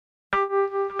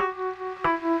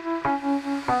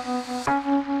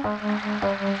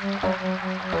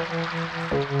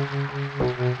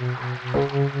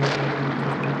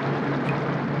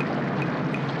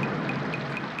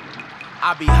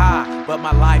but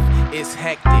my life is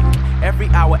hectic. Every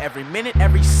hour, every minute,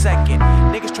 every second.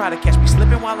 Niggas try to catch me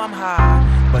slipping while I'm high,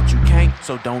 but you can't,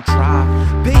 so don't try.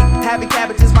 Beat, having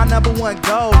cabbage is my #1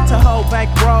 goal. To hold bank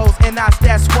rolls and not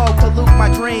stash swole, pollute my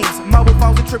dreams. Mobile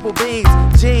phones and triple beams,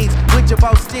 jeans with your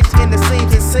both stitched in the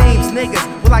seams. It seems niggas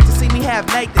would like to see me have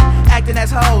Nathan acting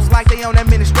as hoes like they own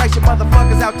administration.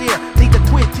 Motherfuckers out there need to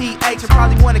quit TH and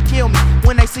probably wanna kill me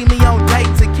when they see me on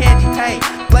dates and candy paint.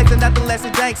 Blazing nothing less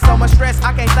than dank, so much stress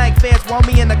I can't think. Feds want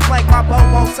me in the clank, my boat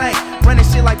won't sink. Running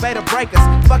shit like beta breakers.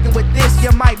 Fucking with this,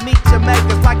 you might meet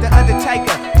Jamaicans like the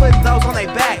Undertaker, putting those on their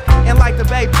back. And like the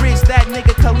Bay Bridge, that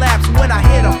nigga collapsed when I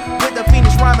hit him with the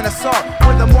Phoenix rhyming assault.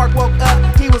 When the mark woke up,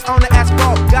 he was on the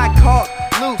asphalt. Got caught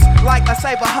loose like a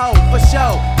saber hoe, for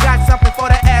show. Got something for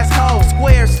the asshole.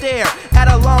 Square stare at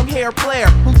a long hair player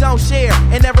who don't share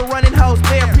and never running hoes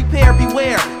bare. Prepare,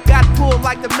 beware. Got pulled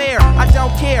like the mayor. I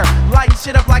don't care. Lighting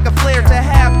shit up like a flare to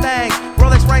have things.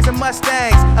 Rolex rings and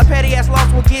Mustangs. A petty ass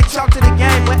loss will get chalked to the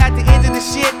game, but at the end of the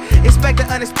shit, expect the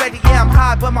unexpected. Yeah, I'm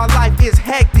high, but my life is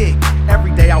hectic.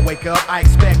 Every day I wake up, I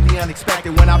expect the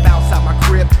unexpected. When I bounce out my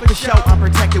crib, for show I'm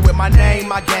protected with my name,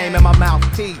 my game, and my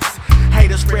mouthpiece.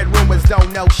 Haters spread rumors,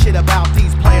 don't know shit about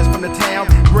these players from the town.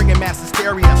 Bringing mass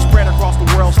hysteria, spread across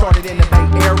the world, started in the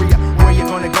Bay Area. Where you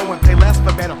gonna go and pay less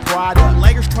for better product?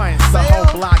 Lakers trying to sell. The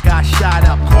whole block got shot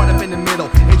up, caught up in the middle.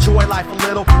 Enjoy life a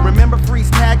little. Remember freeze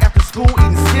tag after school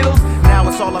eating Skittles? Now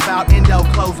it's all about Indo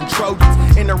clothes and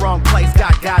Trojans. In the wrong place,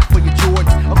 got God for your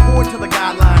Jordans. According to the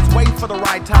guidelines, waiting for the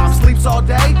right time. Sleeps all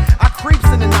day, I creeps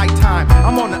in the nighttime.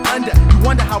 I'm on the under, you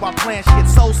wonder how I plan shit.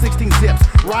 Sold 16 zips,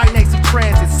 riding AC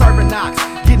Transit, serving knocks.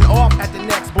 Getting off at the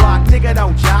next block, nigga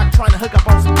don't jock. Trying to hook up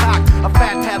on some cock, a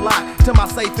fat padlock to my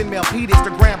safe in Milpitas.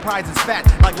 The grand prize is fat,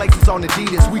 like laces on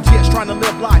Adidas. We just trying to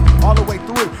live life all the way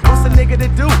through. What's a nigga to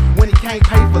do when he can't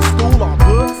pay for school or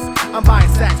books? I'm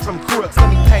buying sacks from crooks. Let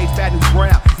me page Bad News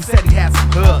Brown, he said he had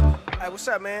some hook. Hey, what's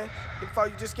up, man? Before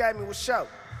you just gave me was show.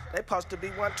 They supposed to be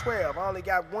 112, I only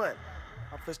got one.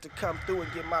 I'm supposed to come through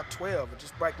and get my 12 and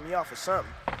just break me off or something.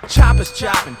 Choppers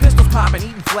chopping, pistols popping,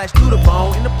 eating flesh through the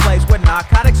bone. In the place where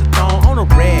narcotics are thrown on a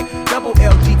rag. Double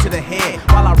LG to the head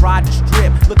while I ride the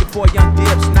strip. Looking for young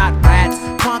dips, not rats.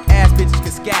 Punk ass bitches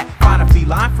can scat. Find a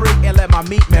feline freak and let my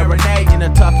meat marinate in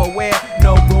a tougher wear.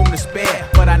 No room to spare,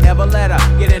 but I never let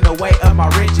her get in the way of my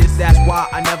riches. That's why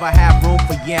I never have room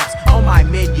for yamps on my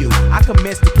menu. I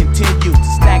commence to continue to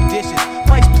stack dishes,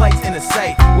 place plates in a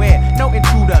safe where no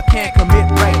intruder can commit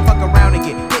rape. Fuck around and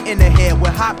get hit in the head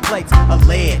with hot plates of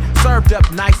lead. Served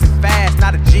up nice and fast,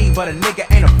 not a G, but a nigga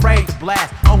ain't afraid to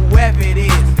blast on whoever it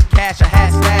is. Cash I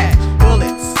had stash,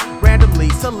 bullets randomly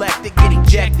selected, get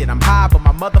ejected. I'm high, but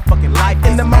my motherfucking life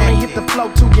is in the moment, hit the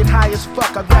flow to get high as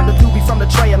fuck. I grab the doobie from the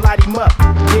tray and light him up.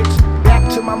 Bitch, back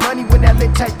to my money when that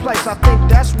lit take place. I think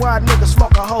that's why niggas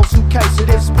smoke a whole suitcase. It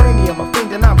is premium, a thing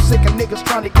that I'm sick of niggas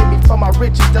trying to get me for my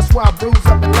riches. That's why I bruise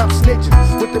up and love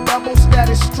snitching. With the bubble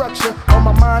status structure on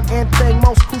my mind and thing,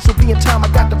 most crucial being time, I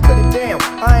got to put it down.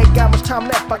 I ain't got much time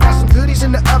left. I got some goodies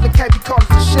in the oven, can't be called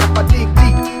as a chef. I dig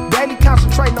deep, daily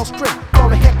concentrate, no strip. For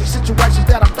the hectic situations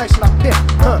that I face and I pimp.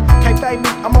 Can't fade me,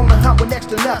 I'm on the hunt with next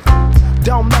to nothing.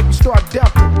 Don't make me start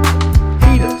dumping.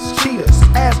 Heaters, cheaters,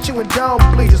 ass chewing dome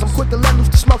bleeders. I'm quick to let loose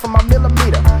the smoke from my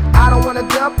millimeter. I don't wanna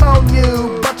dump on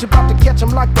you, but you're about to catch them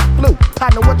like the flu.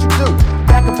 Partner, what you do?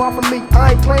 Back up off of me,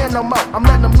 I ain't playing no more. I'm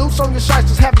letting them loose on your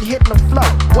shysters, have you hitting the flow.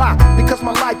 Why? Because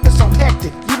my life is so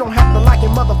hectic. You don't have to like it,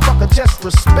 motherfucker, just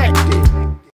respect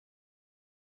it.